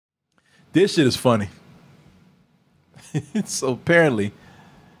This shit is funny. So apparently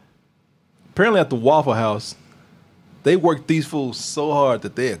at the Waffle House, they work these fools so hard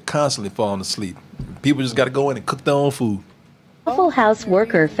that they are constantly falling asleep. People just got to go in and cook their own food. Waffle House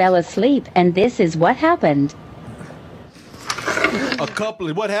worker fell asleep, and this is what happened.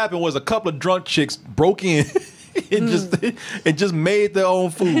 What happened was a couple of drunk chicks broke in and just made their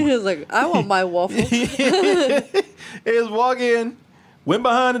own food. He was like, I want my waffles. They just walk in, went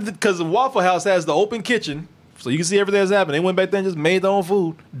behind it because the Waffle House has the open kitchen, so you can see everything that's happening. They went back there and just made their own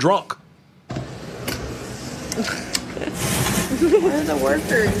food, drunk. Where's the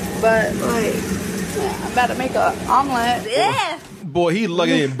workers? But like, I'm about to make an omelet. Yeah. Boy, he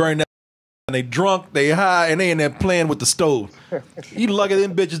lucky they didn't burn that. They drunk, they high, and they in there playing with the stove. He lucky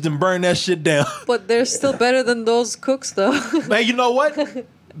them bitches didn't burn that shit down. But they're still better than those cooks, though. Man, you know what?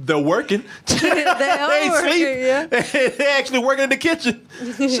 They're working. They ain't sleep. Yeah. They're actually working in the kitchen.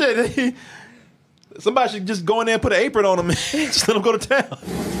 Shit. Somebody should just go in there and put an apron on them and just let them go to town.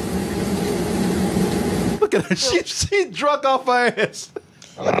 Look at her. She drunk off her ass.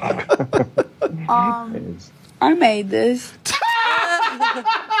 I made this.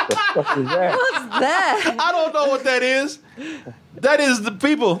 What's that? I don't know what that is. That is the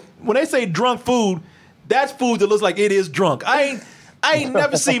people. When they say drunk food, that's food that looks like it is drunk. I ain't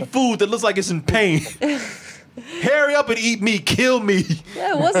never seen food that looks like it's in pain. Hurry up and eat me, kill me.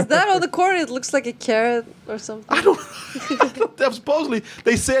 Yeah, what's that on the corner? It looks like a carrot or something. I don't supposedly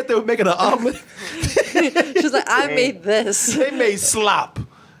they said they were making an omelet. She's like, I made this. They made slop.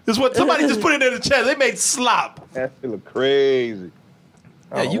 It's what somebody just put it in the chat. They made slop. That shit look crazy.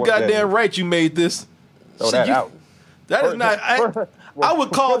 Yeah, you goddamn right you made this. Throw that out. That is not. I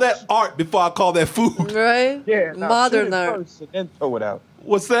would call that art before I call that food. Right? Yeah. Modern shoot it art. first and then throw it out.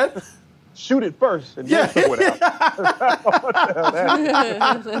 What's that? Shoot it first and then throw it out.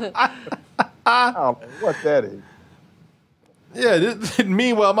 I don't know what that is. Yeah.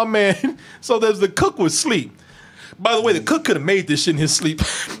 Meanwhile, my man. So there's the cook was asleep. By the way, the cook could have made this shit in his sleep.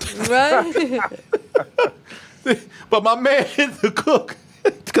 Right? But my man, the cook,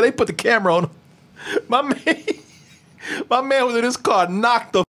 because they put the camera on him. My man was in his car,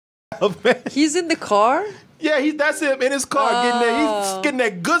 knocked the out, man. He's in the car? Yeah, that's him in his car getting there. He's getting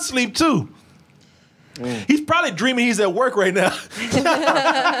that good sleep too. He's probably dreaming he's at work right now.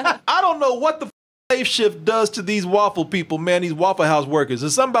 I don't know what the slave shift does to these waffle people, man. These Waffle House workers.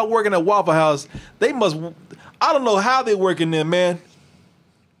 There's something about working at Waffle House. They must. I don't know how they work in there, man.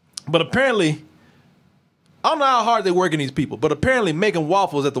 But apparently, I don't know how hard they working these people. But apparently, making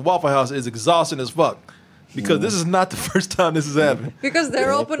waffles at the Waffle House is exhausting as fuck. Because this is not the first time this is happening. Because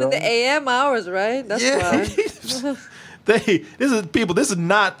they're open in the AM hours, right? That's why. This is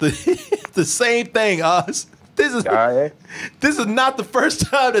not the same thing, Oz. This is not the first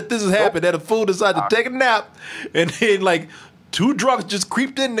time that this has happened. That a fool decided to take a nap, and then like 2 drunks just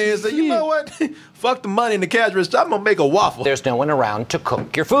creeped in there and said, "You know what? Fuck the money in the cash register. I'm gonna make a waffle." There's no one around to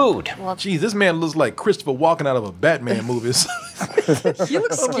cook your food. Well, geez, this man looks like Christopher walking out of a Batman movie. He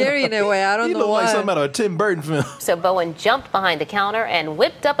looks scary in a way. I don't know why. He looks like something out of a Tim Burton film. So Bowen jumped behind the counter and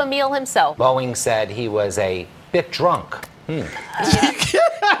whipped up a meal himself. Bowen said he was a bit drunk. You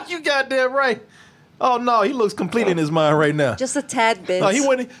goddamn right. Oh no, he looks complete in his mind right now. Just a tad bit. No, he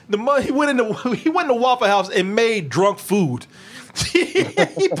went to Waffle House and made drunk food.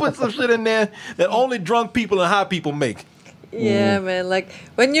 He put some shit in there that only drunk people and high people make. Yeah, man. Like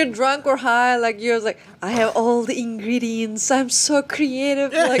when you're drunk or high, like you're like, I have all the ingredients. I'm so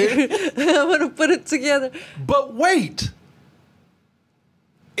creative. Like I'm gonna put it together. But wait,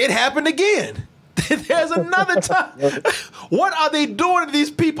 it happened again. There's another time. What are they doing to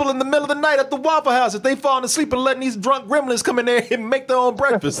these people in the middle of the night at the Waffle House if they falling asleep and letting these drunk gremlins come in there and make their own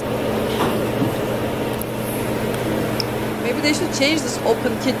breakfast? Maybe they should change this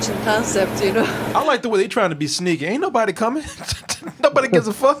open kitchen concept, you know? I like the way they trying to be sneaky. Ain't nobody coming. Nobody gives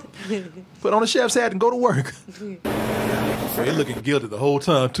a fuck. Put on a chef's hat and go to work. So he looking guilty the whole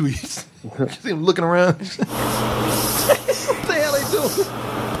time, too. You see him looking around. What the hell they doing?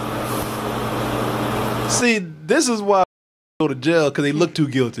 See, this is why I go to jail, because they look too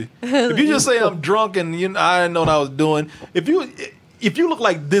guilty. If you just say I'm drunk and I didn't know what I was doing, if you look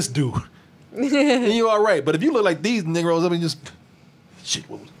like this dude, then you all right. But if you look like these niggas, I mean, just shit.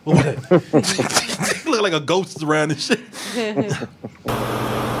 What was that? You look like a ghost around and shit. Yes.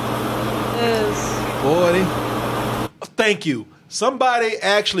 Boy, thank you. Somebody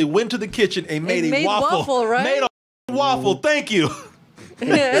actually went to the kitchen and made a waffle. Right? Made a waffle. Thank you.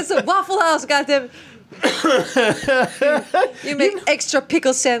 Yeah, it's a Waffle House, goddamn. You make extra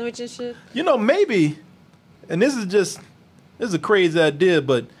pickle sandwich and shit. You know, maybe, and this is a crazy idea,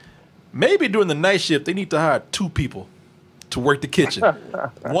 but Maybe during the night shift, they need to hire 2 people to work the kitchen.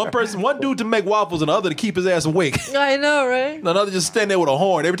 One dude to make waffles and the other to keep his ass awake. I know, right? Another just stand there with a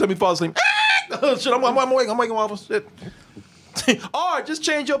horn every time he falls asleep. Oh, shit, I'm awake. I'm making waffles. Shit. Or just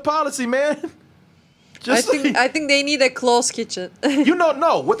change your policy, man. I think they need a closed kitchen.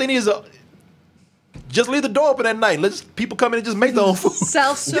 No. What they need is just leave the door open at night. Let people come in and just make their own food.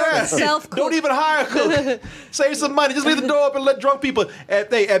 Self-service, self-cook. Don't even hire a cook. Save some money. Just leave the door open. Let drunk people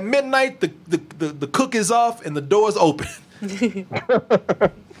at midnight. The cook is off and the door is open. You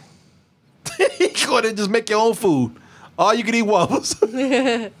go ahead and just make your own food. All you can eat waffles.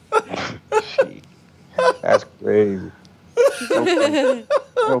 That's crazy.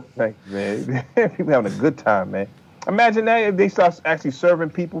 No thanks, man. People having a good time, man. Imagine that if they start actually serving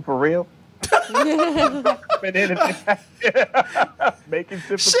people for real. Making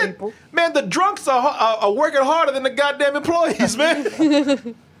shit for people. Man, the drunks are working harder than the goddamn employees, man.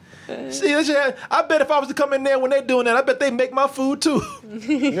 See, I bet if I was to come in there when they're doing that, I bet they make my food too.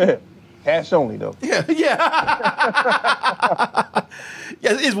 Yeah. Cash only, though. Yeah. Yeah.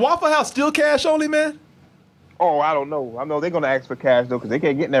 Is Waffle House still cash only, man? Oh, I don't know. I know they're going to ask for cash, though, because they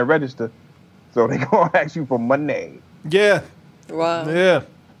can't get in that register. So they're going to ask you for money. Yeah. Wow. Yeah.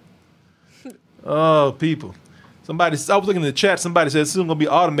 Oh, people. I was looking in the chat, somebody said it's soon going to be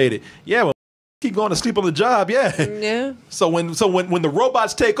automated. Yeah, well, keep going to sleep on the job, yeah. Yeah. So when the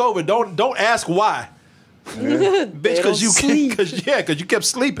robots take over, don't ask why. Yeah. Bitch, because you kept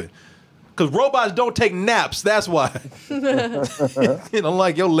sleeping. Because robots don't take naps, that's why. You don't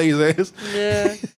like your lazy ass. Yeah.